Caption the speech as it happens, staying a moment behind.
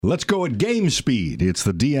Let's go at game speed. It's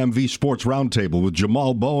the DMV Sports Roundtable with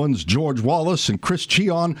Jamal Bowens, George Wallace, and Chris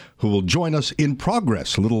Cheon, who will join us in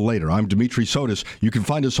progress a little later. I'm Dimitri Sotis. You can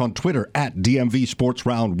find us on Twitter at DMV Sports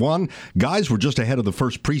Round 1. Guys, we're just ahead of the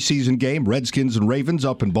first preseason game, Redskins and Ravens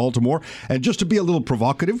up in Baltimore. And just to be a little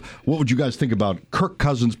provocative, what would you guys think about Kirk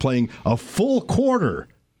Cousins playing a full quarter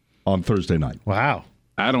on Thursday night? Wow.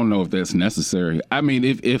 I don't know if that's necessary. I mean,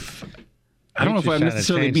 if I don't know if I'd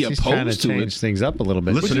necessarily be opposed to change things up a little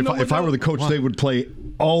bit. Listen, if I were the coach, they would play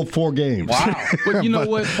all 4 games. Wow. But you know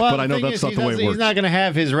what? But I know that's not the way it works. He's not going to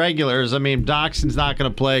have his regulars. I mean, Doxson's not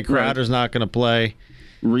going to play. Crowder's not going to play.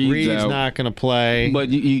 Reed's not going to play. But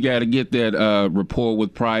you got to get that rapport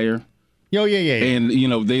with Pryor. Yeah. And,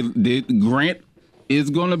 Grant is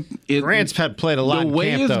going to... Grant's had played a lot in camp, the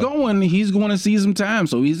way it's going, he's going to see some time.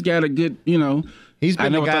 So he's got to get, He's been I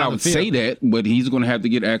never thought I would say that, but he's going to have to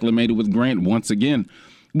get acclimated with Grant once again.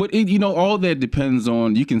 But, all that depends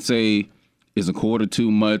on, you can say, is a quarter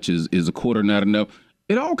too much? Is a quarter not enough?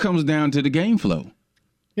 It all comes down to the game flow.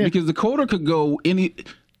 Yeah. Because the quarter could go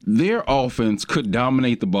their offense could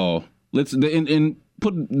dominate the ball. And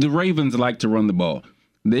put the Ravens like to run the ball.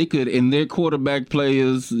 They could, and their quarterback play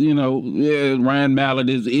is, Ryan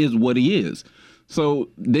Mallett is what he is. So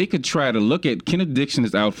they could try to look at Kenneth Dixon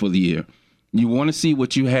is out for the year. You want to see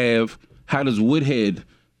what you have. How does Woodhead,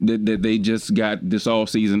 that they just got this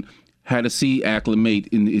offseason, how to see acclimate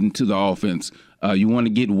into the offense? You want to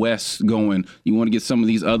get West going. You want to get some of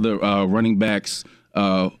these other running backs.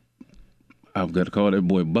 I've got to call that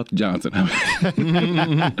boy Buck Johnson.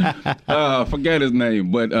 Forget his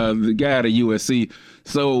name, but the guy at USC.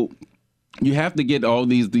 So you have to get all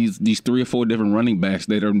these 3 or 4 different running backs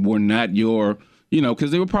that were not your,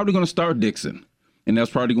 because they were probably going to start Dixon. And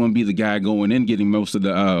that's probably going to be the guy going in, getting most of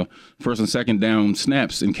the first and second down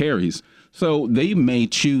snaps and carries. So they may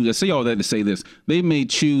choose, I say all that to say this, they may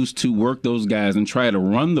choose to work those guys and try to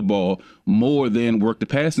run the ball more than work the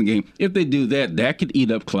passing game. If they do that, that could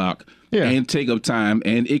eat up clock and take up time,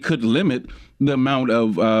 and it could limit the amount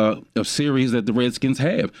of series that the Redskins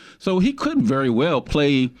have. So he could very well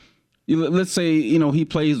play, let's say, he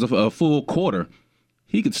plays a full quarter.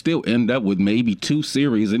 He could still end up with maybe 2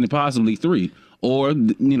 series and possibly 3. Or,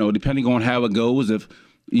 depending on how it goes, if,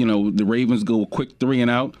 the Ravens go a quick 3 and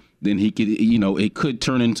out, then he could, it could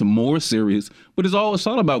turn into more series. But it's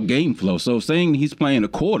all about game flow. So saying he's playing a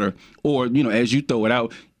quarter, or, as you throw it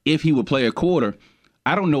out, if he would play a quarter,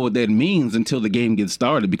 I don't know what that means until the game gets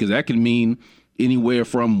started, because that can mean anywhere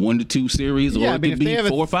from 1 to 2 series, or it could be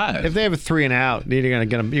 4 or 5. If they have a 3 and out, you're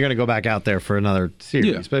gonna go back out there for another series.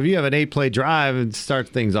 Yeah. But if you have an 8-play drive and start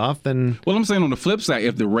things off, then I'm saying on the flip side,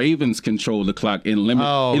 if the Ravens control the clock and limit,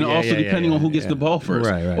 depending on who gets the ball first.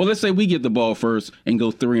 Right. Well, let's say we get the ball first and go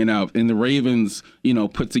 3 and out, and the Ravens,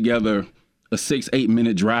 put together a 6-8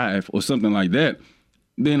 minute drive or something like that.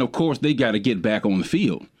 Then of course they got to get back on the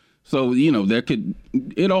field. So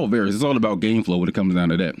it all varies. It's all about game flow when it comes down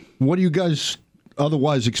to that. What are you guys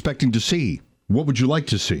otherwise expecting to see? What would you like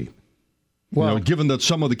to see? Well, given that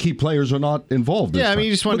some of the key players are not involved. Yeah, I mean,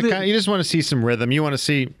 you just want to see some rhythm. You want to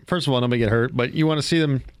see, first of all, nobody get hurt, but you want to see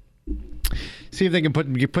them, see if they can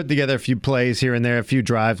put together a few plays here and there, a few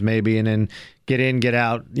drives maybe, and then get in, get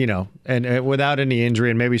out, and without any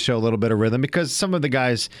injury, and maybe show a little bit of rhythm, because some of the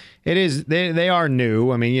guys, they are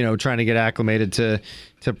new. I mean, trying to get acclimated to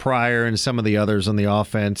Pryor and some of the others on the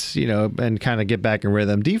offense, and kind of get back in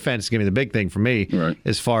rhythm. Defense is going to be the big thing for me, right,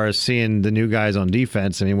 as far as seeing the new guys on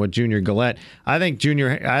defense. I mean, with Junior Gillette, I think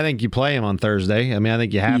you play him on Thursday. I mean, I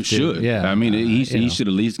think you have to. You should. Yeah. I mean, he should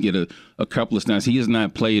at least get a couple of snaps. He has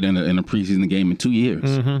not played in a preseason game in 2 years.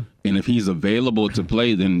 Mm-hmm. And if he's available to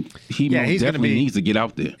play, then he definitely needs to get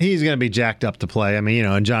out there. He's going to be jacked up to play. I mean,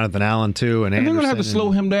 and Jonathan Allen too, and they're going to have to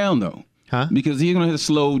slow him down though. Huh? Because he's going to have to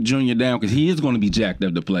slow Junior down, because he is going to be jacked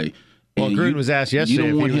up to play. Well, Gruden was asked yesterday.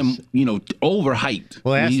 You don't want him, overhyped.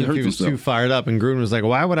 Well, I asked him if he was too fired up, and Gruden was like,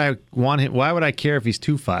 "Why would I want him? Why would I care if he's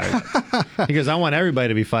too fired up?" He goes, "I want everybody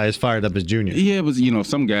to be as fired up as Junior." Yeah, but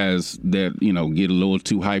some guys that get a little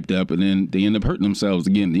too hyped up, and then they end up hurting themselves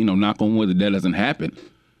again. Knock on wood that doesn't happen.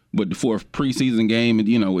 But for a preseason game,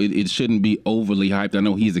 it shouldn't be overly hyped. I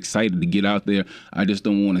know he's excited to get out there. I just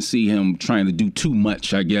don't want to see him trying to do too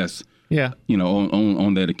much, I guess. Yeah.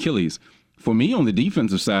 On that Achilles. For me, on the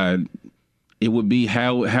defensive side, it would be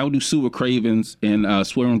how do Seward Cravens and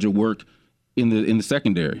Swearinger work in the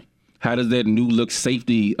secondary? How does that new look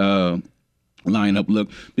safety lineup look?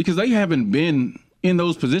 Because they haven't been in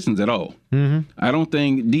those positions at all. Mm-hmm. I don't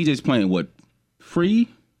think DJ's playing free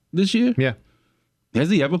this year. Yeah. Has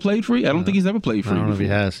he ever played free? I don't think he's ever played free. I don't know before. if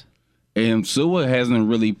he has. And Seward hasn't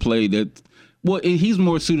really played that. Well, he's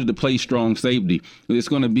more suited to play strong safety. It's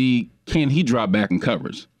going to be, can he drop back in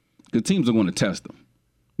coverage? Because teams are going to test him.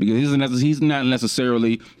 Because he's not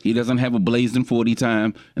necessarily, he doesn't have a blazing 40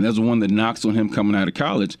 time, and that's one that knocks on him coming out of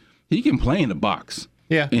college. He can play in the box.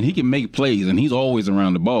 Yeah. And he can make plays, and he's always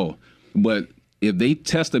around the ball. But if they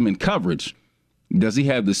test him in coverage, does he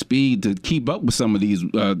have the speed to keep up with some of these,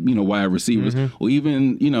 wide receivers or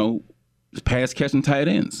even, pass catching tight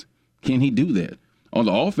ends? Can he do that? On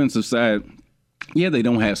the offensive side, yeah, they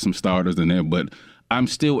don't have some starters in there, but I'm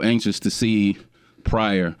still anxious to see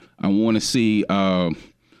Pryor. I want to see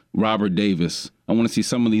Robert Davis. I want to see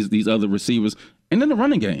some of these other receivers. And then the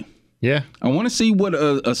running game. Yeah. I want to see what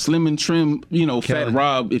a slim and trim, Fat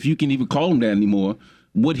Rob, if you can even call him that anymore,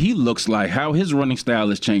 what he looks like, how his running style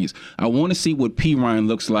has changed. I want to see what P. Ryan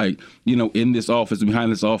looks like, in this offense,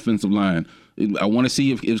 behind this offensive line. I want to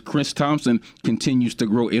see if Chris Thompson continues to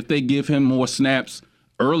grow, if they give him more snaps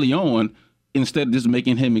early on instead of just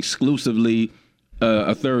making him exclusively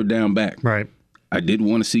a third down back. Right. I did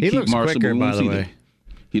want to see Keith Marshall. Quicker, by the way.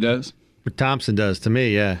 He does? Thompson does to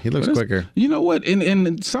me, yeah. He looks quicker. You know what?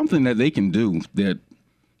 And something that they can do that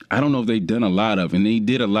I don't know if they've done a lot of, and they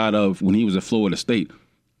did a lot of when he was at Florida State,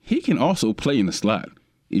 he can also play in the slot.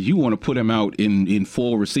 If you want to put him out in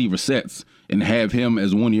 4 receiver sets and have him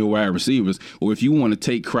as one of your wide receivers, or if you want to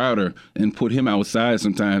take Crowder and put him outside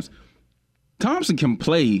sometimes, Thompson can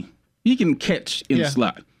play. He can catch in the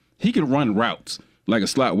slot. He can run routes like a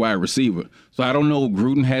slot wide receiver. So I don't know if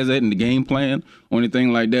Gruden has that in the game plan or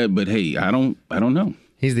anything like that, but hey, I don't know.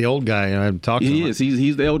 He's the old guy, and I've talked to him. He is.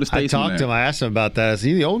 He's the oldest. I talked to him. I asked him about that. Is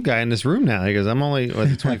he the old guy in this room now? He goes, I'm only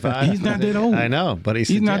 25. He's not that old. I know, but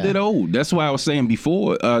he's not that old. That's why I was saying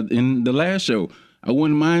before in the last show, I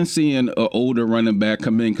wouldn't mind seeing an older running back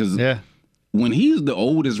come in because when he's the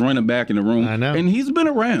oldest running back in the room, I know. And he's been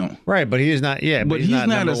around, right? But he is not. Yeah, but he's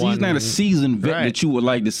not a seasoned vet that you would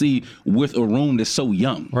like to see with a room that's so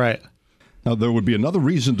young, right? Now, there would be another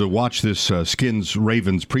reason to watch this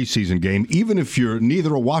Skins-Ravens preseason game, even if you're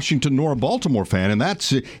neither a Washington nor a Baltimore fan, and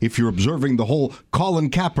that's if you're observing the whole Colin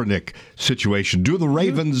Kaepernick situation. Do the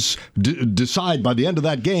Ravens decide by the end of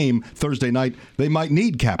that game, Thursday night, they might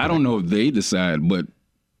need Kaepernick? I don't know if they decide, but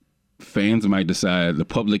fans might decide, the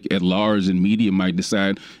public at large and media might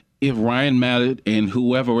decide if Ryan Mallett and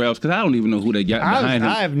whoever else, because I don't even know who they got behind him,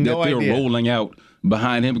 I have no that they're idea. rolling out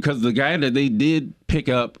behind him, because the guy that they did pick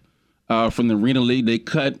up from the Arena League, they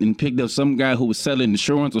cut and picked up some guy who was selling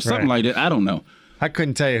insurance or something like that. I don't know. I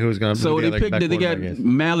couldn't tell you who was going to be so the they picked. They got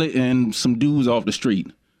Mallett and some dudes off the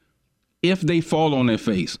street. If they fall on their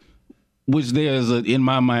face, which there's in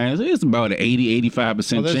my mind, it's about an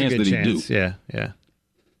 80-85% chance that they do. Yeah.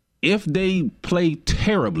 If they play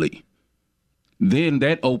terribly, then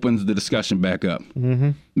that opens the discussion back up,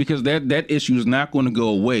 because that issue is not going to go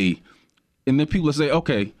away, and then people will say,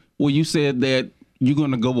 okay, well, you said that you're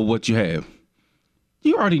going to go with what you have.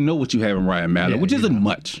 You already know what you have in Ryan Mallett, which isn't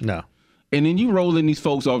much. No. And then you roll in these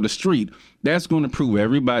folks off the street. That's going to prove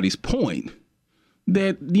everybody's point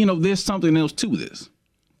that, there's something else to this.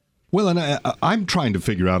 Well, and I'm trying to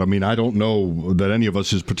figure out, I don't know that any of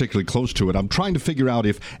us is particularly close to it. I'm trying to figure out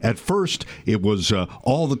if at first it was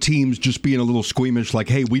all the teams just being a little squeamish, like,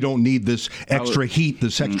 hey, we don't need this extra heat,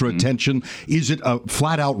 this extra attention. Is it a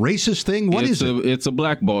flat-out racist thing? What is it? It's a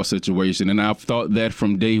blackball situation, and I've thought that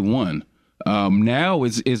from day one. Now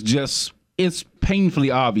it's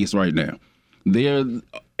painfully obvious right now.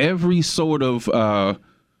 Every sort of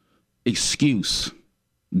excuse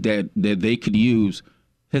that they could use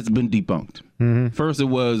has been debunked. First it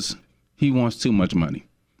was, he wants too much money.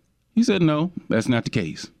 He said, no, that's not the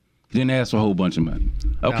case. He didn't ask for a whole bunch of money.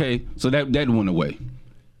 Okay, so that went away.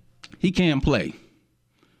 He can't play.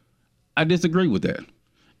 I disagree with that.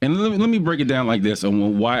 And let me break it down like this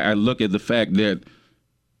on why I look at the fact that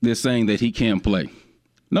they're saying that he can't play.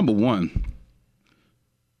 Number one,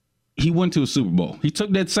 he went to a Super Bowl. He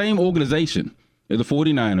took that same organization as the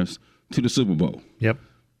 49ers to the Super Bowl. Yep.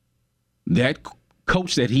 That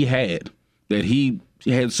coach that he had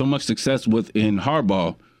so much success with in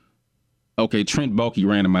Harbaugh, okay, Trent Baalke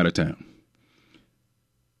ran him out of town.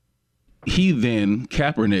 He then,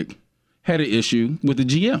 Kaepernick, had an issue with the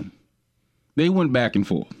GM. They went back and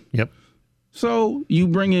forth. Yep. So you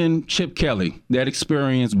bring in Chip Kelly. That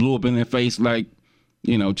experience blew up in their face like,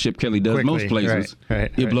 Chip Kelly does quickly, most places.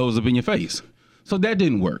 Right. It blows up in your face. So that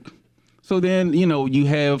didn't work. So then, you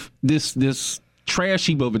have this trash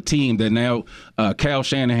heap of a team that now Kyle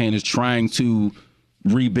Shanahan is trying to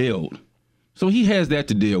rebuild. So he has that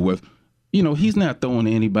to deal with. He's not throwing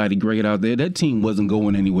anybody great out there. That team wasn't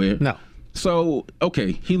going anywhere. No. So,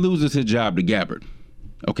 okay, he loses his job to Gabbard.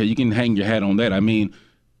 Okay, you can hang your hat on that.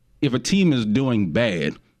 if a team is doing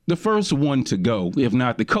bad, the first one to go, if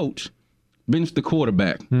not the coach, bench the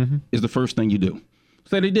quarterback is the first thing you do.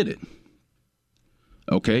 So they did it.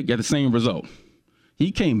 Okay, got the same result.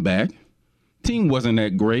 He came back. Team wasn't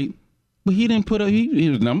that great, but he didn't put up,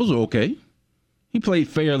 his numbers were okay. He played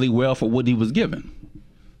fairly well for what he was given.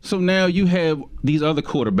 So now you have these other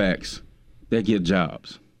quarterbacks that get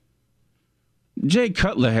jobs. Jay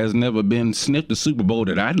Cutler has never been sniffed the Super Bowl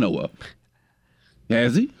that I know of.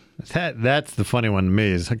 Has he? That's the funny one to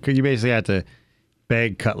me. Is you basically had to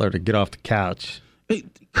beg Cutler to get off the couch.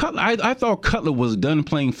 I thought Cutler was done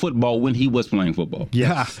playing football when he was playing football.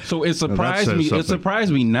 Yeah. So it surprised me. It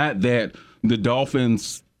surprised me not that the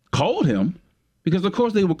Dolphins called him, because of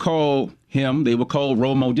course they would call him. They would call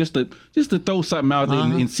Romo just to throw something out there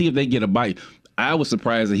and see if they get a bite. I was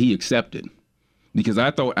surprised that he accepted, because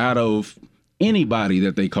I thought out of anybody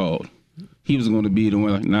that they called, he was going to be the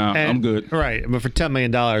one. Like, nah, I'm good. Right, but for $10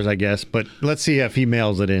 million, I guess. But let's see if he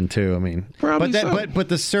mails it in too. I mean, probably but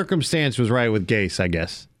the circumstance was right with Gase, I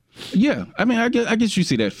guess. Yeah, I mean, I guess you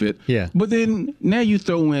see that fit. Yeah, but then now you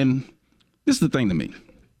throw in. This is the thing to me.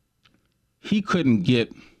 He couldn't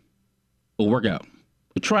get a workout,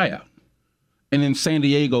 a tryout, and then San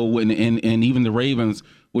Diego and even the Ravens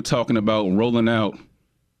were talking about rolling out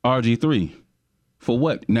RG3. For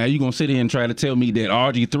what? Now you're going to sit here and try to tell me that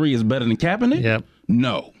RG3 is better than Kaepernick? Yep.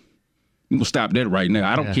 No. You can stop that right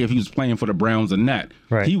now. I don't care if he was playing for the Browns or not.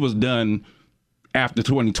 Right. He was done after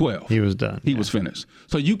 2012. He was done. He was finished.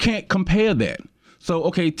 So you can't compare that. So,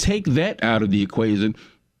 okay, take that out of the equation.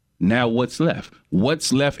 Now what's left?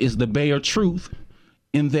 What's left is the bare truth,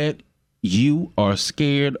 in that you are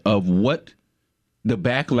scared of what the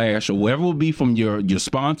backlash or whatever will be from your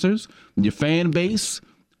sponsors, your fan base,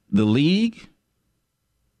 the league,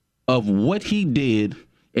 of what he did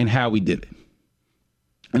and how he did it.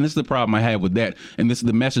 And this is the problem I have with that. And this is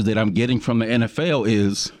the message that I'm getting from the NFL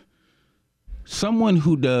is someone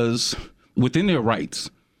who does, within their rights,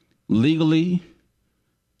 legally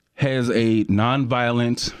has a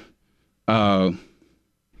nonviolent, what's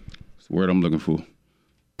the word I'm looking for?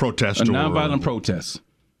 Protest. A nonviolent protest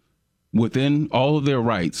within all of their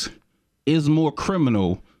rights is more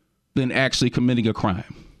criminal than actually committing a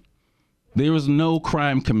crime. There is no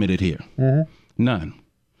crime committed here. None.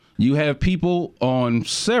 You have people on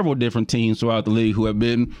several different teams throughout the league who have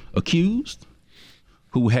been accused,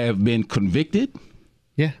 who have been convicted.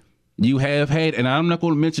 Yeah. You have had, and I'm not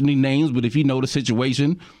going to mention any names, but if you know the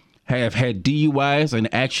situation, have had DUIs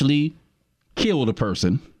and actually killed a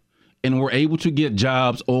person, and were able to get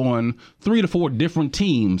jobs on 3 to 4 different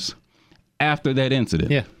teams after that incident.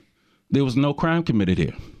 Yeah. There was no crime committed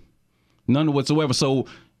here. None whatsoever. So,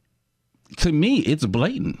 to me, it's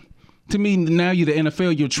blatant. To me, now you're the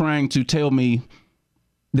NFL, you're trying to tell me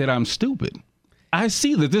that I'm stupid. I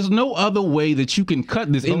see that there's no other way that you can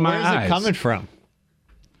cut this in my eyes. Where's it coming from?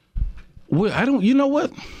 Well, I don't, you know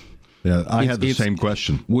what? Yeah, I had the same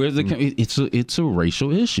question. Where's it? It's a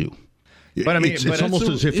racial issue. But I mean, it's almost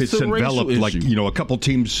as if it's enveloped. Like, a couple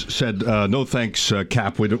teams said, "No thanks,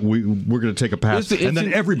 Cap. We're going to take a pass," and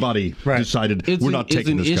then everybody decided we're not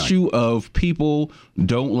taking this guy. It's an issue of people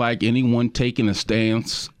don't like anyone taking a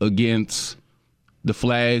stance against the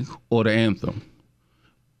flag or the anthem.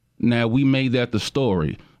 Now, we made that the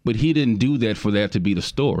story, but he didn't do that for that to be the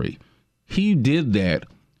story. He did that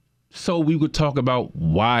so we would talk about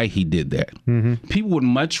why he did that. People would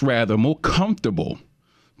much rather, more comfortable,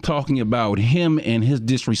 talking about him and his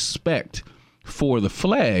disrespect for the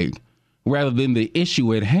flag rather than the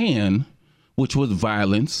issue at hand, which was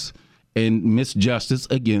violence and misjustice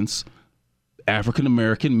against African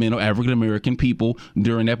American men or African American people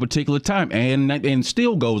during that particular time, and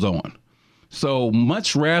still goes on. So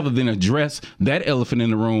much rather than address that elephant in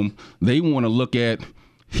the room, they want to look at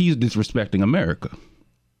he's disrespecting America.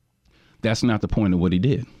 That's not the point of what he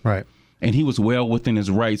did. Right. And he was well within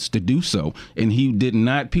his rights to do so. And he did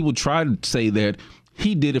not, people try to say that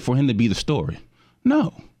he did it for him to be the story.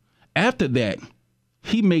 No. After that,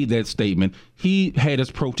 he made that statement. He had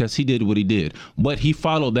his protest. He did what he did. But he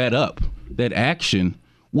followed that up, that action,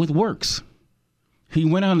 with works. He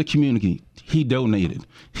went out in the community. He donated.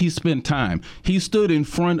 He spent time. He stood in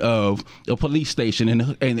front of a police station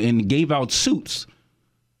and gave out suits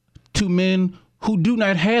to men who do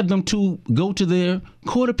not have them to go to their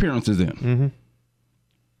court appearances in.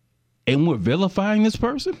 And we're vilifying this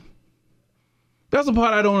person? That's the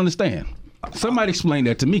part I don't understand. Somebody explain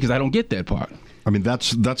that to me, because I don't get that part. I mean,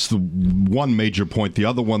 that's the one major point. The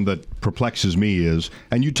other one that perplexes me is,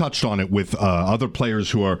 and you touched on it with other players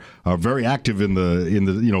who are very active in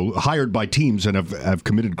the hired by teams and have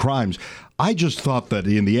committed crimes. I just thought that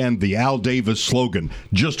in the end, the Al Davis slogan,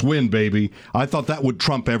 just win, baby, I thought that would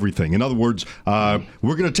trump everything. In other words,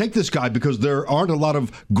 we're going to take this guy because there aren't a lot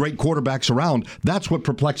of great quarterbacks around. That's what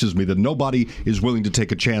perplexes me, that nobody is willing to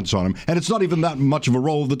take a chance on him. And it's not even that much of a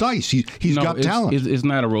roll of the dice. He's got talent. It's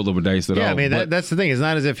not a roll of the dice at all. Yeah, I mean, that's the thing. It's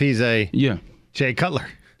not as if he's a Jay Cutler.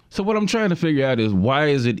 So what I'm trying to figure out is, why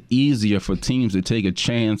is it easier for teams to take a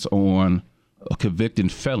chance on a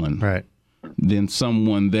convicted felon than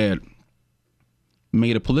someone that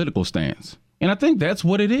made a political stance? And I think that's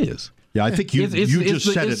what it is. Yeah, I think you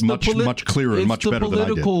just said it much clearer and much better than I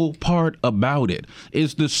did. It's the political part about it.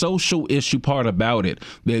 It's the social issue part about it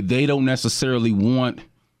that they don't necessarily want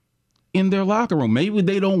in their locker room. Maybe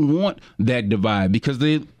they don't want that divide because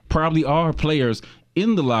they probably are players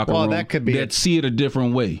in the locker room that see it a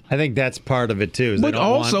different way. I think that's part of it, too. But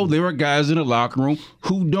also, there are guys in the locker room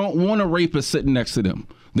who don't want a rapist sitting next to them.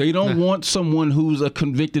 They don't want someone who's a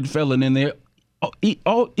convicted felon in there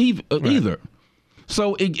either.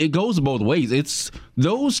 So it goes both ways. It's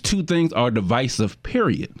those two things are divisive,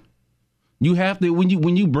 period. You have to, when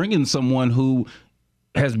you bring in someone who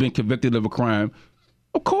has been convicted of a crime,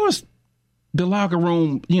 of course, the locker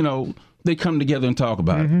room, they come together and talk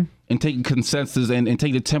about it and take consensus and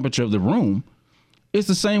take the temperature of the room. It's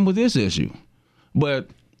the same with this issue. But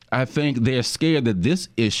I think they're scared that this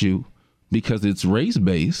issue, because it's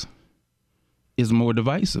race-based, is more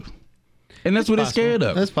divisive. And that's what they're scared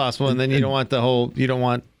of. That's possible. And then you don't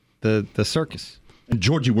want the circus. And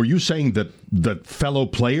Georgie, were you saying that fellow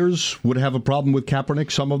players would have a problem with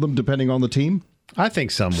Kaepernick, some of them, depending on the team? I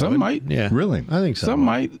think some might. Yeah. Really? I think so. Some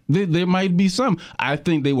might. There might be some. I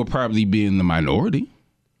think they will probably be in the minority.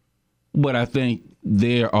 But I think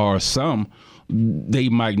there are some, they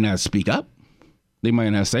might not speak up. They might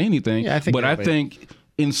not say anything. Yeah, I think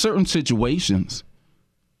in certain situations,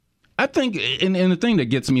 and the thing that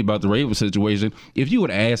gets me about the Ravens situation, if you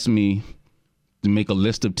would ask me to make a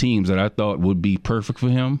list of teams that I thought would be perfect for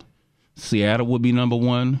him, Seattle would be number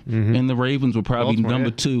one, and the Ravens would probably be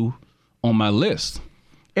number two on my list.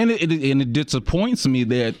 And it disappoints me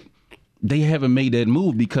that they haven't made that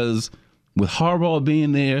move, because with Harbaugh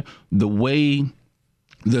being there, the way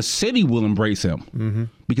the city will embrace him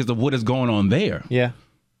because of what is going on there. Yeah.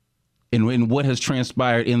 And what has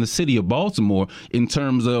transpired in the city of Baltimore in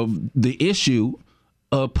terms of the issue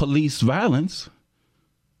of police violence,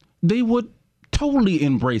 they would totally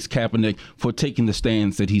embrace Kaepernick for taking the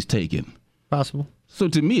stance that he's taken. Possible. So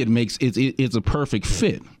to me, it's a perfect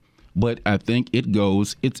fit. But I think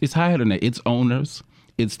it's higher than that. It's owners,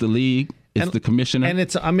 it's the league, it's the commissioner. And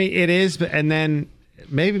it is, and then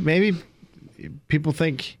maybe people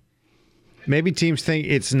think, maybe teams think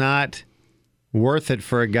it's not worth it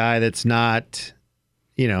for a guy that's not,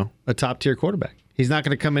 a top-tier quarterback. He's not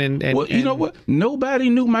going to come in and... Well, you know what? Nobody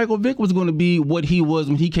knew Michael Vick was going to be what he was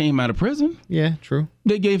when he came out of prison. Yeah, true.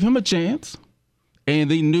 They gave him a chance, and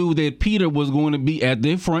they knew that Peter was going to be at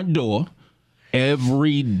their front door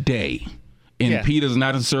every day. And Peter's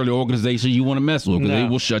not necessarily an organization you want to mess with, because they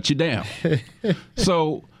will shut you down.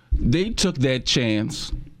 So they took that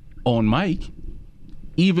chance on Mike,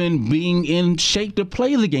 even being in shape to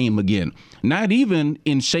play the game again. Not even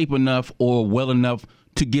in shape enough or well enough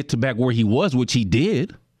to get to back where he was, which he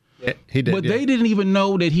did. Yeah, he did. But they didn't even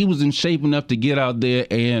know that he was in shape enough to get out there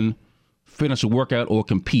and finish a workout or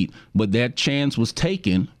compete. But that chance was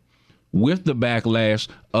taken with the backlash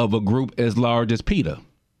of a group as large as Peter.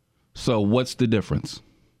 So what's the difference?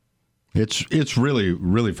 It's really,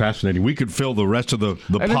 really fascinating. We could fill the rest of the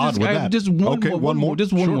pod with that. Just one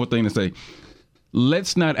more thing to say.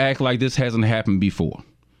 Let's not act like this hasn't happened before.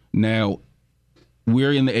 Now,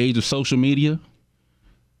 we're in the age of social media,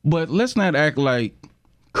 but let's not act like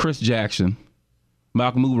Chris Jackson,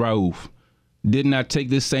 Mahmoud Rauf, did not take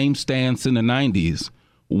this same stance in the 90s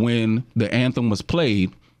when the anthem was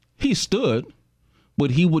played. He stood,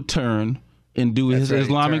 but he would turn and do his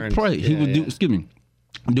Islamic prayer. He would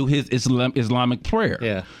do his Islamic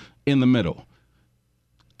prayer in the middle.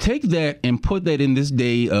 Take that and put that in this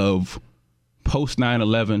day of post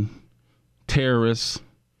 9/11, terrorists,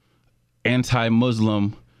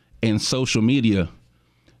 anti-Muslim, and social media.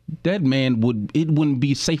 That man wouldn't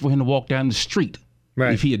be safe for him to walk down the street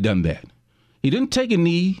if he had done that. He didn't take a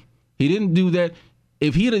knee. He didn't do that.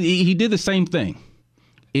 If he did the same thing,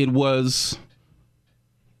 it was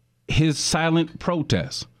his silent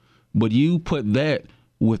protest. But you put that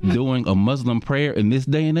with doing a Muslim prayer in this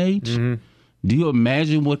day and age. Do you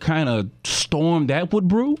imagine what kind of storm that would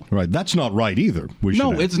brew? Right. That's not right either.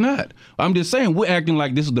 No, it's not. I'm just saying, we're acting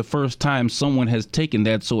like this is the first time someone has taken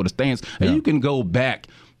that sort of stance. And you can go back,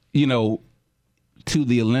 to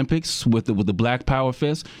the Olympics with the Black Power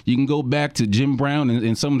Fest. You can go back to Jim Brown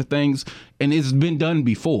and some of the things, and it's been done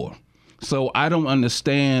before. So I don't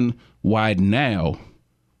understand why now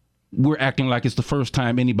we're acting like it's the first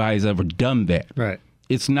time anybody's ever done that. Right.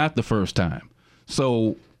 It's not the first time.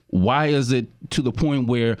 So why is it to the point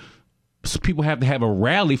where people have to have a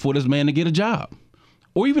rally for this man to get a job,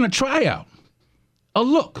 or even a tryout, a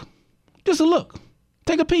look, just a look,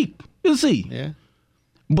 take a peek, you'll see. Yeah.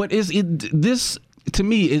 But this to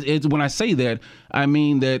me is when I say that, I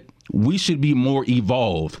mean that we should be more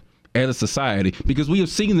evolved as a society, because we have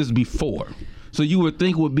seen this before. So you would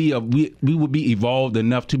think we would be evolved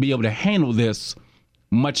enough to be able to handle this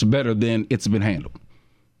much better than it's been handled.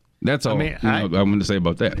 That's all I'm going to say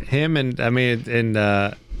about that. Him and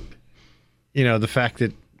the fact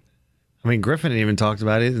that Griffin even talked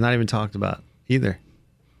about it. It's not even talked about either.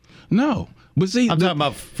 No. But see, I'm talking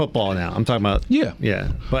about football now. I'm talking about yeah.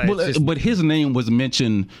 But his name was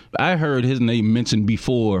mentioned. I heard his name mentioned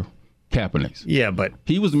before Kaepernick's. Yeah, but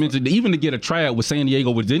he was mentioned even to get a tryout with San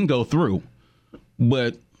Diego, which didn't go through.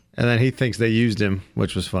 And then he thinks they used him,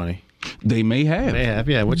 which was funny. They may have.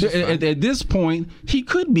 Yeah. Which is at this point, he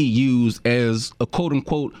could be used as a quote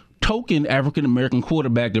unquote token African American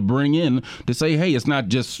quarterback to bring in to say, hey, it's not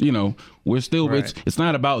just, we're still right. It's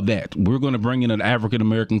not about that. We're going to bring in an African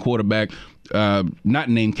American quarterback, not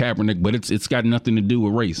named Kaepernick, but it's got nothing to do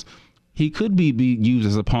with race. He could be used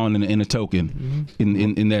as a pawn in a token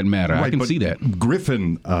in that matter. Right, I can see that.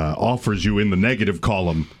 Griffin offers you in the negative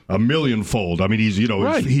column a millionfold. I mean, he's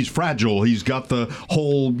right. he's fragile. He's got the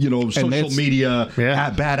whole social media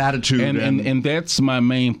bad attitude, and that's my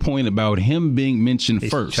main point about him being mentioned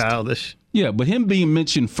first. Childish. Yeah, but him being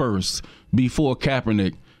mentioned first before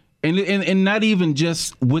Kaepernick, and not even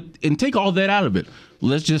just and take all that out of it.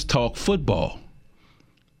 Let's just talk football.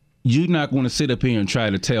 You're not going to sit up here and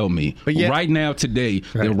try to tell me right now today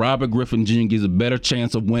that Robert Griffin Jr. gives a better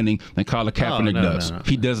chance of winning than Colin Kaepernick does. No.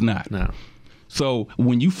 He does not. No. So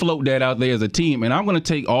when you float that out there as a team, and I'm going to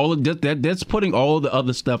take all of that, that's putting all the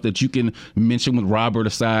other stuff that you can mention with Robert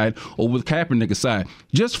aside or with Kaepernick aside,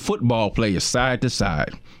 just football players side to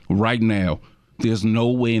side. Right now, there's no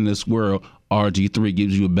way in this world RG3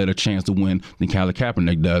 gives you a better chance to win than Colin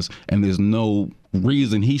Kaepernick does, and there's no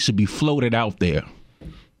reason he should be floated out there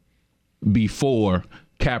before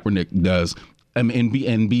Kaepernick does, and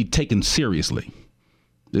be taken seriously.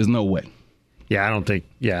 There's no way. Yeah, I don't think.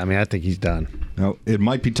 Yeah, I think he's done. Now, it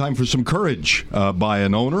might be time for some courage by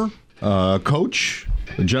an owner, a coach,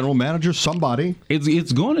 a general manager, somebody.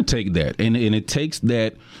 It's going to take that, and it takes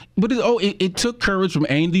that. But it took courage from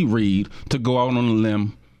Andy Reid to go out on a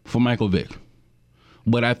limb for Michael Vick.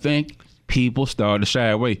 But I think people started to shy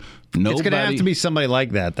away. It's going to have to be somebody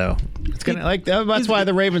like that, though. It's going to that's why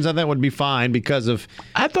the Ravens, I think, would be fine because of.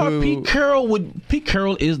 I thought Pete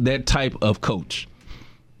Carroll is that type of coach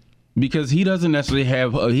because he doesn't necessarily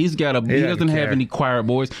have. He doesn't have any choir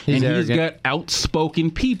boys, and he's got outspoken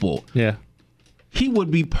people. Yeah, he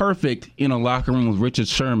would be perfect in a locker room with Richard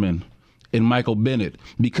Sherman and Michael Bennett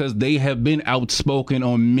because they have been outspoken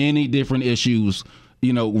on many different issues.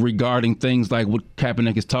 Regarding things like what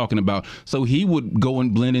Kaepernick is talking about. So he would go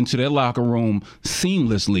and blend into their locker room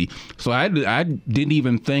seamlessly. So I didn't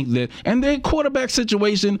even think that. And their quarterback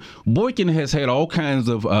situation, Boykin has had all kinds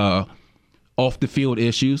of off-the-field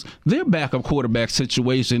issues. Their backup quarterback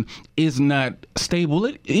situation is not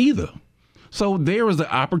stable either. So there is an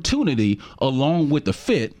opportunity, along with the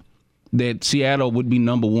fit, that Seattle would be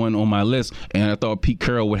number one on my list. And I thought Pete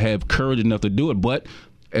Carroll would have courage enough to do it. But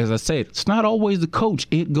as I said, it's not always the coach.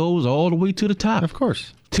 It goes all the way to the top. Of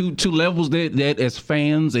course. To levels that as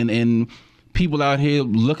fans and people out here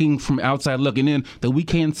looking from outside looking in that we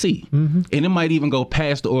can't see. Mm-hmm. And it might even go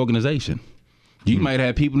past the organization. You might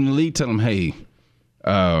have people in the league tell them, hey,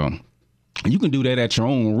 you can do that at your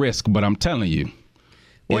own risk, but I'm telling you.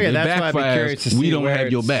 Well, yeah, that's why I'd be curious to see we don't have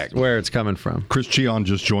your back. Where it's coming from. Chris Cheon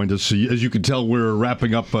just joined us. As you can tell, we're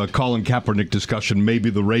wrapping up a Colin Kaepernick discussion. Maybe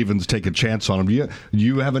the Ravens take a chance on him. Do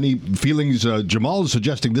you have any feelings? Jamal is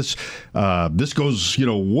suggesting this goes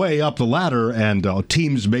way up the ladder, and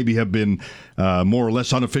teams maybe have been more or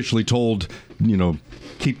less unofficially told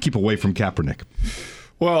keep away from Kaepernick.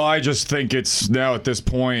 Well, I just think it's now at this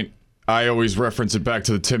point. I always reference it back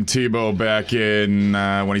to the Tim Tebow back in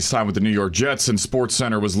when he signed with the New York Jets, and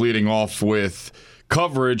SportsCenter was leading off with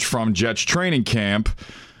coverage from Jets training camp.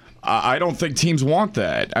 I don't think teams want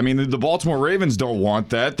that. I mean, the Baltimore Ravens don't want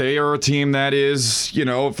that. They are a team that is,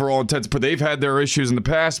 for all intents, but they've had their issues in the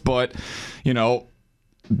past, but,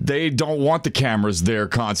 they don't want the cameras there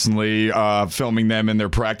constantly filming them in their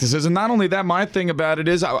practices. And not only that, my thing about it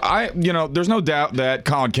is, there's no doubt that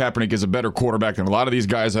Colin Kaepernick is a better quarterback than a lot of these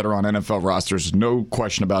guys that are on NFL rosters. No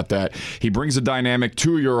question about that. He brings a dynamic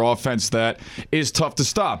to your offense that is tough to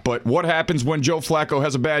stop. But what happens when Joe Flacco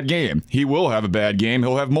has a bad game? He will have a bad game.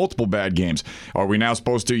 He'll have multiple bad games. Are we now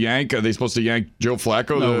supposed to yank? Are they supposed to yank Joe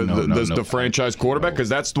Flacco, the franchise quarterback? Because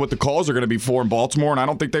that's what the calls are going to be for in Baltimore, and I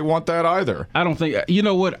don't think they want that either. I don't think, you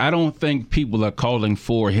know what? I don't think people are calling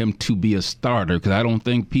for him to be a starter because I don't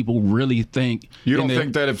think people really think. You don't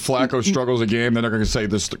think that if Flacco struggles a game, then they're going to say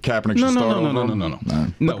this Kaepernick should start over him?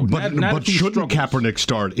 No. But shouldn't Kaepernick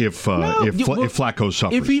start if Flacco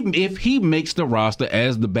suffers? If he makes the roster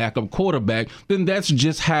as the backup quarterback, then that's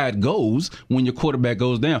just how it goes when your quarterback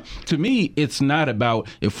goes down. To me, it's not about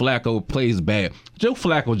if Flacco plays bad. Joe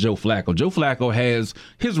Flacco. Joe Flacco has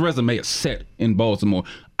his resume is set in Baltimore.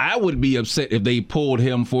 I would be upset if they pulled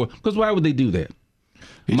him because why would they do that?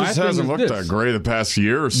 He just hasn't looked that great the past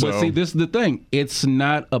year or so. But see, this is the thing. It's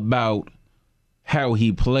not about how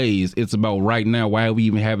he plays. It's about right now why we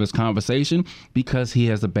even have this conversation because he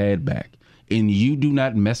has a bad back. And you do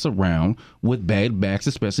not mess around with bad backs,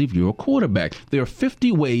 especially if you're a quarterback. There are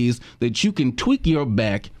 50 ways that you can tweak your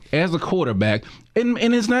back as a quarterback, and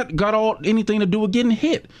it's not got anything to do with getting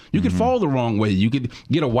hit. You could fall the wrong way. You could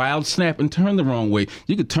get a wild snap and turn the wrong way.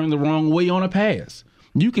 You could turn the wrong way on a pass.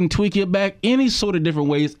 You can tweak your back any sort of different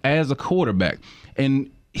ways as a quarterback.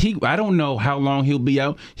 And I don't know how long he'll be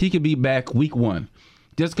out. He could be back week 1.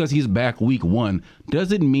 Just because he's back week 1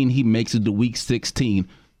 doesn't mean he makes it to week 16.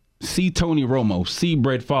 See Tony Romo, see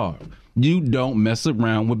Brett Favre. You don't mess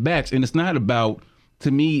around with backs. And it's not about,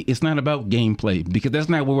 to me, it's not about gameplay because that's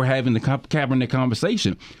not what we're having the Kaepernick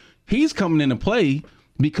conversation. He's coming into play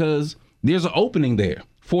because there's an opening there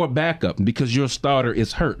for a backup because your starter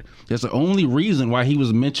is hurt. That's the only reason why he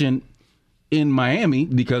was mentioned in Miami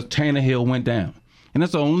because Tannehill went down. And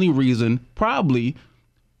that's the only reason probably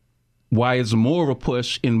why it's more of a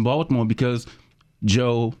push in Baltimore because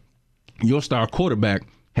Joe, your star quarterback,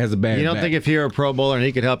 has a bad You don't back. think if you're a Pro Bowler and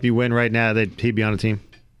he could help you win right now that he'd be on a team?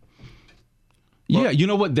 Yeah, you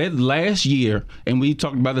know what? That last year, and we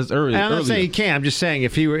talked about this earlier. I'm not saying he can't. I'm just saying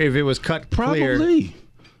if it was cut clear.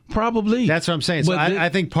 Probably. That's what I'm saying. So I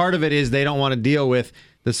think part of it is they don't want to deal with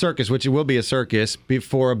the circus, which it will be a circus,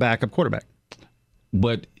 before a backup quarterback.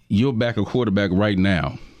 But you're backup quarterback right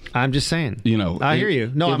now. I'm just saying. I hear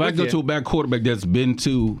you. No, if I go to a back quarterback that's been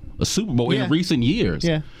to a Super Bowl in recent years,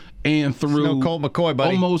 and through no Colt McCoy,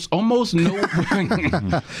 buddy. Almost no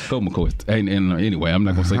Colt McCoy. And anyway, I'm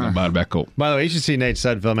not going to say nothing about Colt. By the way, you should see Nate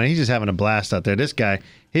Sudfeld, man. He's just having a blast out there. This guy,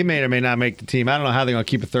 he may or may not make the team. I don't know how they're going to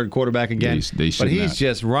keep a third quarterback again. They should but he's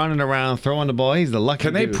just running around, throwing the ball. He's the lucky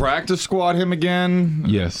Can they dude. practice squad him again?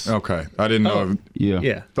 Yes. Okay. I didn't know.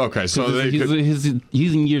 Yeah. Okay, so he's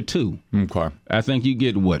in year 2. Okay. I think you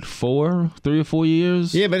get, 3 or 4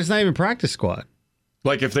 years? Yeah, but it's not even practice squad.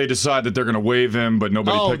 Like if they decide that they're going to waive him, but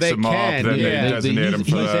nobody picks him up, then they designate him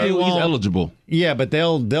for that. He's eligible. Yeah, but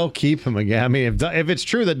they'll keep him again. I mean, if it's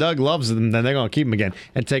true that Doug loves him, then they're going to keep him again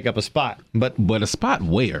and take up a spot. But a spot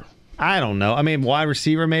where? I don't know. I mean, wide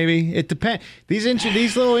receiver maybe. It depends. These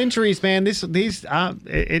little injuries, man.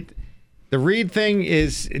 The Reed thing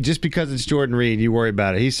is just because it's Jordan Reed, you worry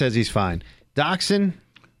about it. He says he's fine. Doxson,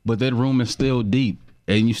 but that room is still deep.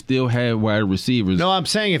 And you still have wide receivers. No, I'm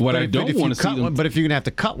saying if you're going to have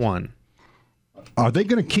to cut one. Are they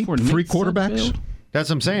going to keep 3 quarterbacks? That's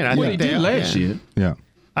what I'm saying. I think they did last year. Yeah.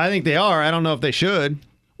 I think they are. I don't know if they should.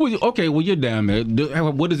 Well, you're down there.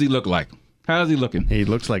 What does he look like? How is he looking? He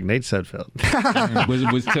looks like Nate Sudfeld.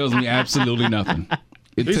 which tells me absolutely nothing.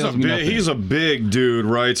 He's a big dude,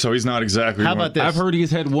 right? So he's not exactly. How about this? I've heard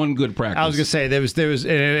he's had one good practice. I was going to say there was.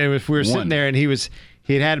 And if we were sitting there and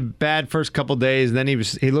he had a bad first couple days, and then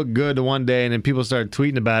he looked good one day, and then people started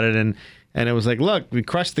tweeting about it, and it was like, look, we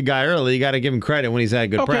crushed the guy early. You got to give him credit when he's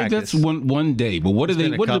had good practice. That's one day. But what do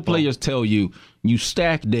the players tell you? You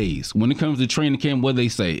stack days. When it comes to training camp, what do they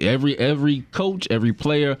say? Every coach, every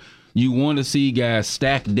player, you want to see guys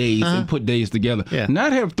stack days and put days together. Yeah.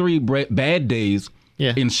 Not have 3 bad days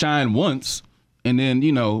and shine once. And then,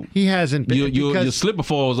 he hasn't been. Your slipper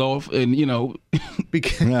falls off, and,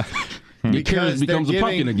 because becomes a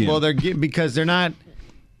pumpkin again. Well, because they're not,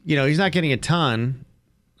 he's not getting a ton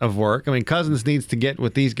of work. I mean, Cousins needs to get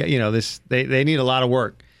with these guys. They need a lot of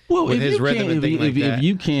work. Well, with his rhythm and things like that. If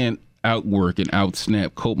you can't outwork and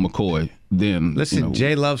outsnap Colt McCoy, then listen.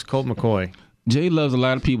 Jay loves Colt McCoy. Jay loves a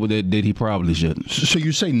lot of people that he probably shouldn't. So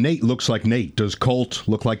you say Nate looks like Nate. Does Colt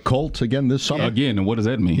look like Colt again this summer? Again, and what does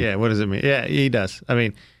that mean? Yeah, what does it mean? Yeah, he does. I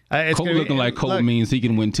mean, Cole looking like Cole means he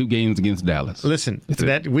can win 2 games against Dallas. Listen,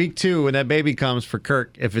 that week 2 when that baby comes for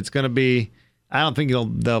Kirk, if it's going to be, I don't think they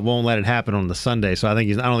won't let it happen on the Sunday. So I don't think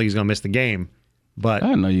he's going to miss the game. But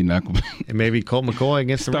I know you're not going to. Maybe Colt McCoy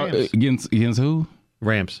against the Rams. Against who?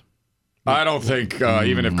 Rams. I don't think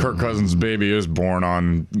even if Kirk Cousins' baby is born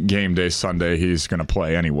on game day Sunday, he's going to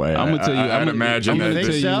play anyway. I'm going to tell you. I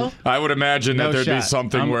would imagine that there'd be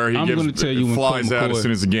something where he flies out as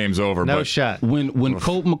soon as the game's over. No shot. When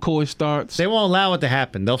Colt McCoy starts, they won't allow it to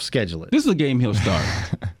happen. They'll schedule it. This is a game he'll start.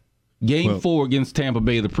 Game 4 against Tampa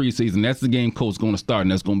Bay, the preseason. That's the game Colt's going to start,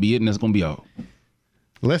 and that's going to be it, and that's going to be all.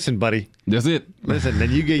 Listen, buddy. That's it. Listen,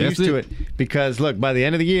 then you get used to it because, look, by the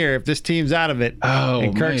end of the year, if this team's out of it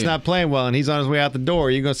and Kirk's not playing well and he's on his way out the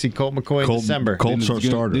door, you're going to see Colt McCoy in December. Colt's our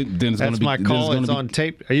starter. That's my call. It's on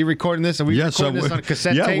tape. Are you recording this? Are we recording this on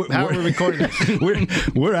cassette tape? How are we recording this?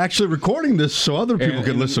 We're actually recording this so other people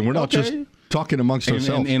can listen. We're not just talking amongst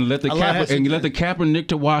ourselves. And let the Kaepernick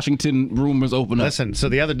to Washington rumors open up. Listen, so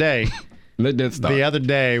the other day, let that stop. The other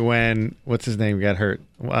day when, what's his name, got hurt?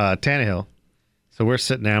 Tannehill. So we're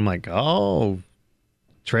sitting there. I'm like,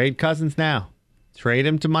 trade Cousins now. Trade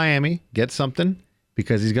him to Miami. Get something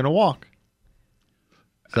because he's going to walk.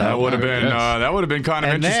 So, that would have been kind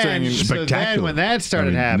of interesting and spectacular. So then when that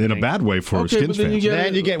started happening, in a bad way for Skins fans.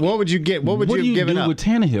 Then you get what would you get? What would you give up with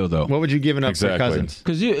Tannehill though? What would you give up for Cousins?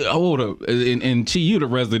 Because you you the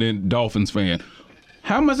resident Dolphins fan.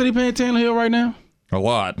 How much are they paying Tannehill right now? A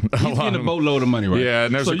lot. He's getting a boatload of money, right? Yeah,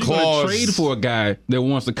 and there's so a you're clause. going to trade for a guy that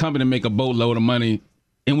wants to come in and make a boatload of money,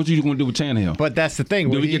 and what you going to do with Tannehill? But that's the thing.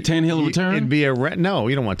 Do we get Tannehill in return? It'd be no,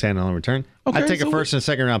 you don't want Tannehill in return. Okay, I'd take a first and a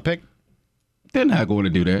second round pick. They're not going to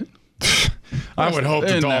do that. I would hope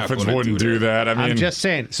the Dolphins wouldn't do that. I mean, I'm just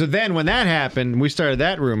saying. So then when that happened, we started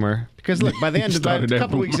that rumor. Because look, by the end of a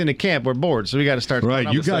couple weeks into camp, we're bored, so we got to start.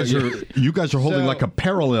 Right, you guys are holding like a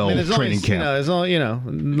parallel training camp.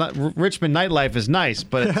 Richmond nightlife is nice,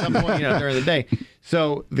 but at some point, during the day.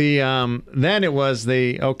 So then it was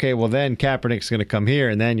then Kaepernick's going to come here,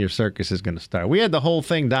 and then your circus is going to start. We had the whole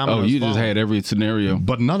thing dominoes. Oh, you just had every scenario,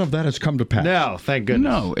 but none of that has come to pass. No, thank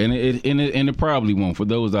goodness. No, and it probably won't. For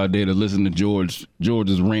those out there that listen to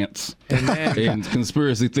George's rants and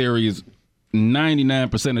conspiracy theories.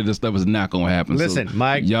 99% of this stuff is not going to happen. Listen, so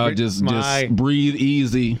Mike, y'all just breathe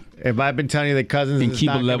easy. Have I been telling you that Cousins and is keep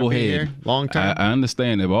not a level head here long term? I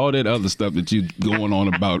understand that. But all that other stuff that you going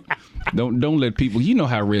on about, don't let people. You know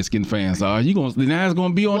how Redskins fans are. Now it's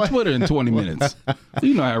going to be on Twitter in 20 minutes.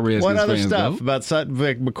 You know how Redskins fans go. What other stuff about Sutton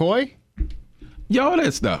McCoy? All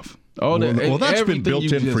that stuff. Well, that's been built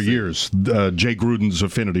in for years, Jay Gruden's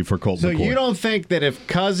affinity for Colt McCoy. So you don't think that if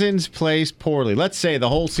Cousins plays poorly, let's say the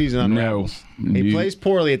whole season unravels, he plays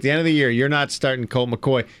poorly at the end of the year, you're not starting Colt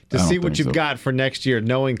McCoy to see what you've got for next year,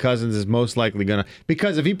 knowing Cousins is most likely going to...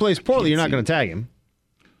 Because if he plays poorly, you're not going to tag him.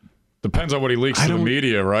 Depends on what he leaks to the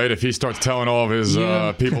media, right? If he starts telling all of his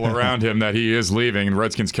people around him that he is leaving and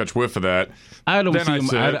Redskins catch whiff of that,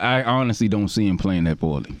 I honestly don't see him playing that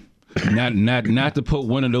poorly. Not to put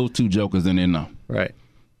one of those two jokers in there, no. Right.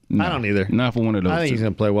 No, I don't either. Not for one of those. I think he's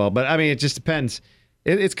going to play well, but I mean, it just depends.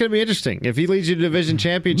 It's going to be interesting if he leads you to division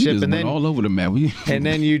championship, and then all over the map. And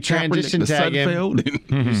then you transition tag him, and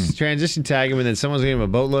then someone's going to give him a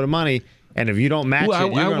boatload of money, and if you don't match you're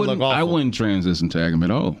going to look awful. I wouldn't transition tag him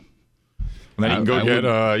at all. And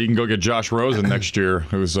then you can go get Josh Rosen next year,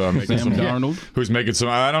 who's making Sam Darnold, who's making some.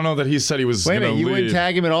 I don't know that he said he was. Wait a minute, you wouldn't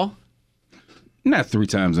tag him at all? Not 3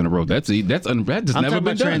 times in a row. That's never been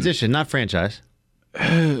done. Transition, not franchise.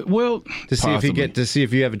 Well, to see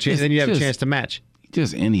if you have a chance, then you have a chance to match.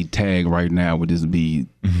 Just any tag right now would just be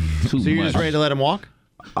too much. So you're just ready to let him walk?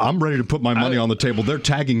 I'm ready to put my money on the table. They're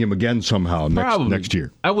tagging him again somehow next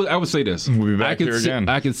year. I would say this. We'll be back here again.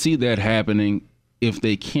 I could see that happening. If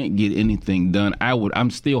they can't get anything done,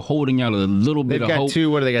 I'm still holding out a little bit of hope they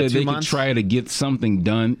got that 2 they months? could try to get something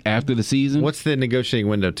done after the season. What's the negotiating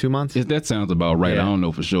window? 2 months? That sounds about right. Yeah. I don't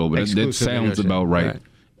know for sure, but that sounds about right.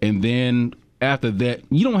 And then after that,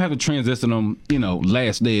 you don't have to transition them,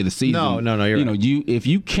 last day of the season. No, you're right. If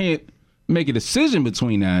you can't make a decision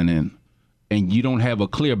between now and then, and you don't have a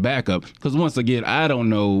clear backup, because once again, I don't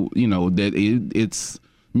know, that it's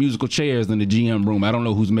musical chairs in the GM room. I don't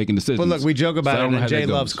know who's making decisions. But look, we joke about it, and Jay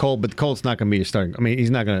loves Colt, but Colt's not going to be your starting. I mean, he's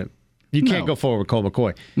not going to. You can't go forward with Colt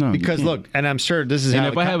McCoy. No, because look, and I'm sure this is how. And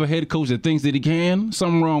if I have a head coach that thinks that he can,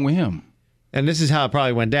 something wrong with him. And this is how it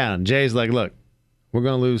probably went down. Jay's like, look, we're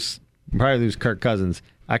going to probably lose Kirk Cousins.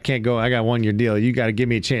 I can't go. I got a 1-year deal. You got to give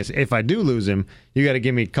me a chance. If I do lose him, you got to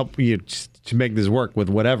give me a couple years to make this work with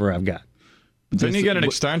whatever I've got. Didn't he get an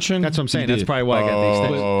extension? That's what I'm saying. That's probably why I got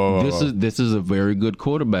the extension. This is a very good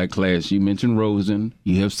quarterback class. You mentioned Rosen.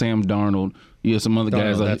 You have Sam Darnold. You have some other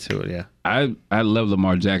guys. That's who. Yeah. I love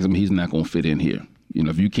Lamar Jackson, but he's not going to fit in here.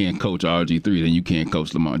 If you can't coach RG3, then you can't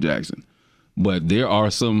coach Lamar Jackson. But there are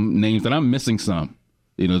some names that I'm missing. Some.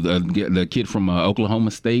 The kid from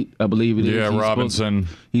Oklahoma State, I believe it is. Yeah, Robinson.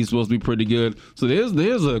 He's supposed to be pretty good. So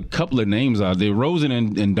there's a couple of names out there. Rosen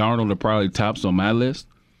and Darnold are probably tops on my list.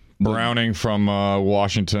 Browning from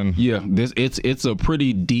Washington. Yeah, it's a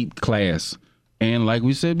pretty deep class. And like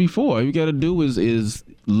we said before, all you got to do is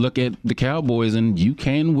look at the Cowboys, and you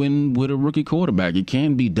can win with a rookie quarterback. It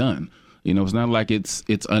can be done. It's not like it's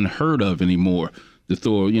unheard of anymore to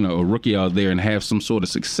throw a rookie out there and have some sort of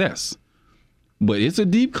success. But it's a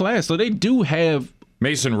deep class, so they do have.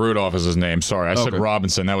 Mason Rudolph is his name. Sorry, I said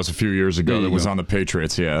Robinson. That was a few years ago. That was on the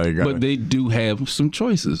Patriots. Yeah, they do have some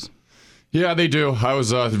choices. Yeah, they do. I was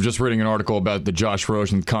just reading an article about the Josh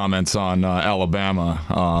Rosen comments on Alabama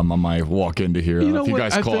on my walk into here. If you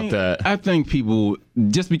guys caught that. I think people,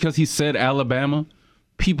 just because he said Alabama,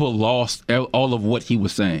 people lost all of what he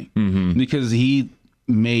was saying. Mm-hmm. Because he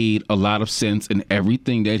made a lot of sense, and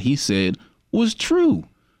everything that he said was true.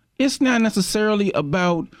 It's not necessarily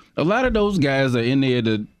about a lot of those guys are in there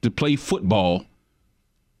to play football.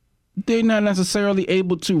 They're not necessarily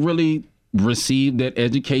able to really receive that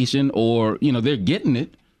education, or they're getting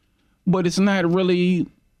it, but it's not really.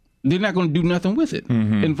 They're not going to do nothing with it,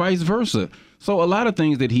 and vice versa. So a lot of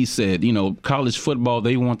things that he said, college football,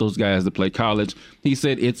 they want those guys to play college. He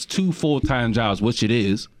said it's 2 full-time jobs, which it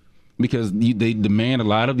is. Because they demand a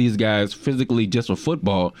lot of these guys physically just for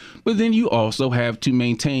football. But then you also have to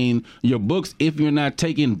maintain your books if you're not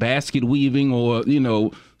taking basket weaving or,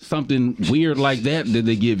 something weird like that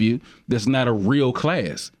they give you that's not a real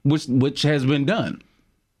class, which has been done.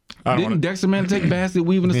 Didn't Dexter Man take basket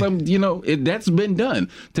weaving or something? That's been done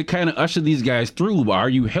to kind of usher these guys through. Are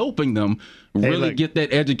you helping them really get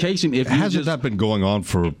that education? Hasn't that been going on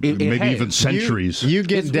for maybe even centuries? You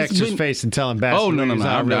get Dexter's face and tell him basket weaving is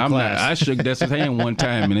not a real class. I shook Dexter's hand one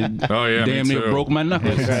time and it damn near broke my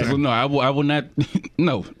knuckles. So no, I will not.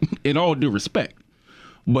 No, in all due respect.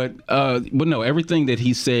 But no, everything that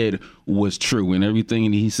he said was true, and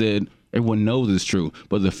everything he said, everyone knows is true.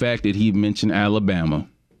 But the fact that he mentioned Alabama,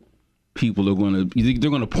 people are going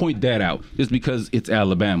to point that out just because it's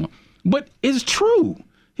Alabama. But it's true.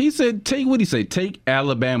 He said, take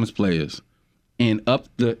Alabama's players and up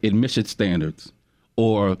the admission standards,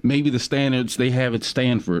 or maybe the standards they have at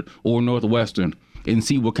Stanford or Northwestern, and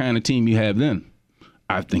see what kind of team you have then.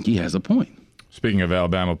 I think he has a point. Speaking of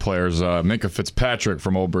Alabama players, Minka Fitzpatrick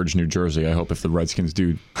from Old Bridge, New Jersey. I hope if the Redskins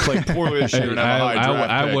do play poorly this year and have a high draft pick,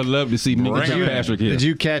 I would love to see Minka Fitzpatrick here. Did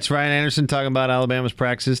you catch Ryan Anderson talking about Alabama's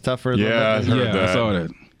practices tougher? Yeah, I heard that. I saw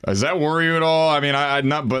that. Does that worry you at all? I mean, I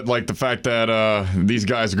not, but like the fact that these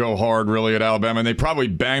guys go hard really at Alabama, and they probably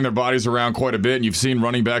bang their bodies around quite a bit. And you've seen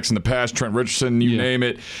running backs in the past, Trent Richardson, you name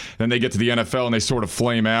it. Then they get to the NFL and they sort of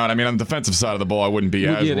flame out. I mean, on the defensive side of the ball, I wouldn't be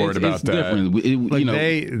as worried about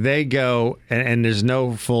that. They go and there's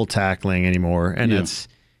no full tackling anymore,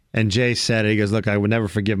 and Jay said it. He goes, "Look, I would never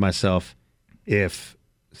forgive myself if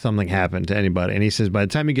something happened to anybody." And he says, by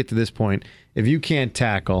the time you get to this point, if you can't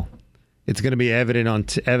tackle, it's going to be evident on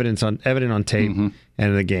tape and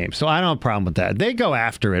in the game. So I don't have a problem with that. They go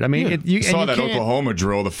after it. I mean, you saw that Oklahoma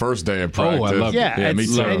drill the first day of practice. Oh, I love it. Yeah, me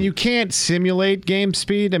too. And you can't simulate game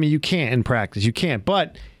speed. I mean, you can't in practice. You can't.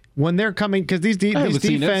 But when they're coming, because these defense,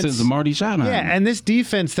 seen that since Marty Schottenheimer. Yeah, and this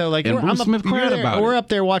defense though, like Bruce Smith cried about it. We're up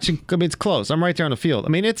there watching. I mean, it's close. I'm right there on the field. I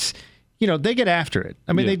mean, it's. They get after it.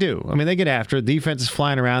 I mean, they do. I mean, they get after it. The defense is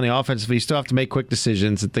flying around. The offense, you still have to make quick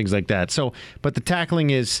decisions and things like that. So, but the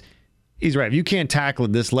tackling is. He's right. You can't tackle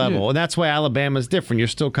at this level, and that's why Alabama's different. You're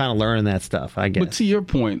still kind of learning that stuff, I guess. But to your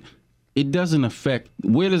point, it doesn't affect.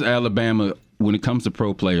 Where does Alabama, when it comes to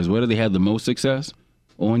pro players, where do they have the most success?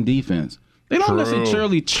 On defense. They don't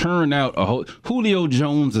necessarily churn out a whole. Julio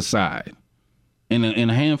Jones aside, and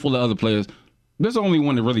a handful of other players. There's only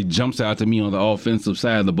one that really jumps out to me on the offensive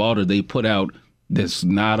side of the ball that they put out that's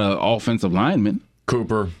not an offensive lineman.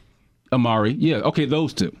 Cooper. Amari. Yeah, okay,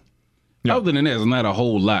 those two. Yeah. Other than that, it's not a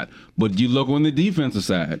whole lot. But you look on the defensive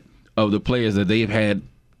side of the players that they've had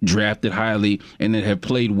drafted highly and that have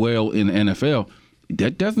played well in the NFL,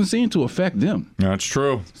 that doesn't seem to affect them. That's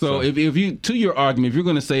true. So if you, to your argument, if you're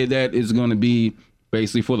going to say that it's going to be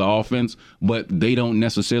basically for the offense, but they don't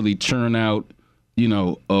necessarily churn out,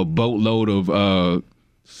 a boatload of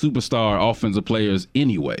superstar offensive players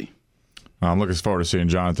anyway. I'm looking forward to seeing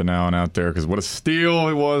Jonathan Allen out there because what a steal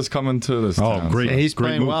it was coming to this town. Oh, great. And he's great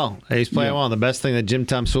playing move. well. He's playing well. The best thing that Jim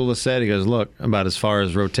Tom Sula said, he goes, look, about as far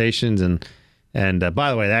as rotations and And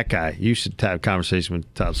by the way, that guy, you should have a conversation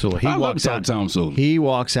with Tom Sewell. I love Tom Sewell. He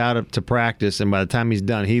walks out to practice, and by the time he's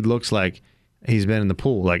done, he looks like he's been in the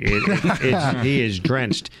pool. Like he is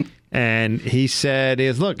drenched. And he said,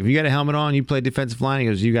 "Look, if you got a helmet on, you play defensive line." He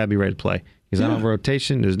goes, "You got to be ready to play." He's on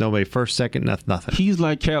rotation. There's nobody first, second, nothing. He's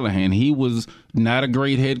like Callahan. He was not a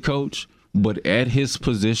great head coach, but at his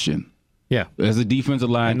position, as a defensive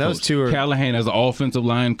line and those coach, two are, Callahan as an offensive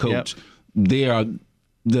line coach, they are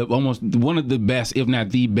almost one of the best, if not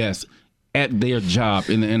the best, at their job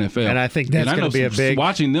in the NFL. And I think that's going to be a big...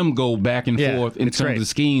 Watching them go back and forth in terms of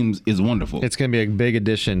schemes is wonderful. It's going to be a big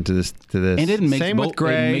addition to this. And it makes same with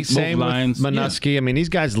Gray, same with Manusky. I mean, these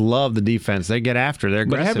guys love the defense. They get after. They're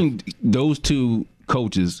aggressive. But having those two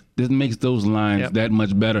coaches, this makes those lines that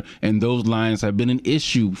much better. And those lines have been an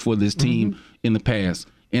issue for this team in the past.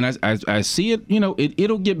 And I see it,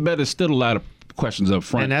 it'll get better. Still a lot of questions up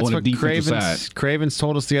front, and that's on the defensive side. Cravens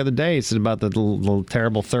told us the other day. He said about the little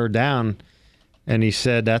terrible third down, and he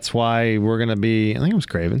said that's why we're going to be. I think it was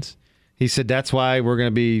Cravens. He said that's why we're going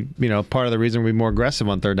to be, part of the reason we're more aggressive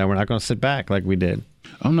on third down. We're not going to sit back like we did.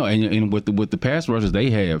 Oh no, and with the pass rushers they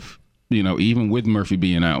have, even with Murphy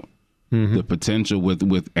being out, the potential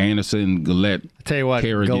with Anderson, Gillette. I tell you what,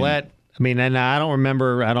 Kerrigan. Gillette. I mean, and I don't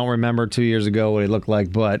remember 2 years ago what he looked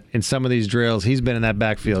like, but in some of these drills, he's been in that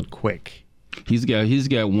backfield quick. He's got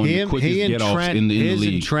one of the quickest get-offs in the league.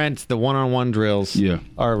 His and Trent, the one-on-one drills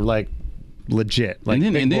are like legit. Like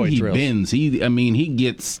and then he drills. bends. He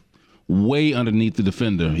gets way underneath the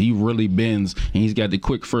defender. He really bends, and he's got the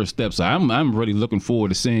quick first steps. So I'm really looking forward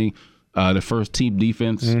to seeing the first team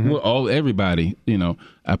defense. Everybody.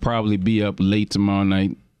 I'll probably be up late tomorrow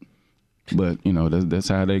night. But, that's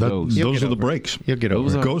how that goes. Those are the breaks. You'll get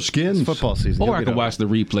over it. Go Skins. It's football season. Or I can watch the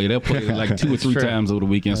replay. They'll play it like 2 or 3 times over the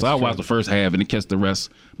weekend. So I'll watch the first half and then catch the rest.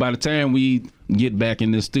 By the time we get back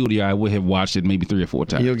in this studio, I would have watched it maybe 3 or 4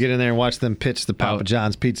 times. You'll get in there and watch them pitch the Papa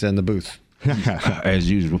John's pizza in the booth. As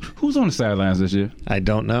usual. Who's on the sidelines this year? I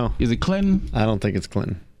don't know. Is it Clinton? I don't think it's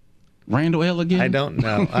Clinton. Randall L again? I don't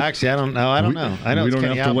know. Actually, I don't know. I know. We don't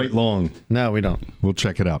Kenny have to wait long. No, we don't. We'll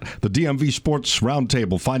check it out. The DMV Sports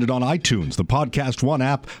Roundtable. Find it on iTunes, the Podcast One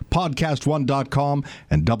app, podcast1.com,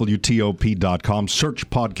 and WTOP.com. Search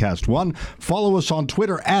Podcast One. Follow us on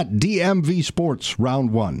Twitter at DMV Sports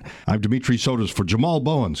Round 1. I'm Dimitri Sotis for Jamal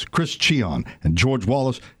Bowens, Chris Cheon, and George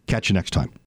Wallace. Catch you next time.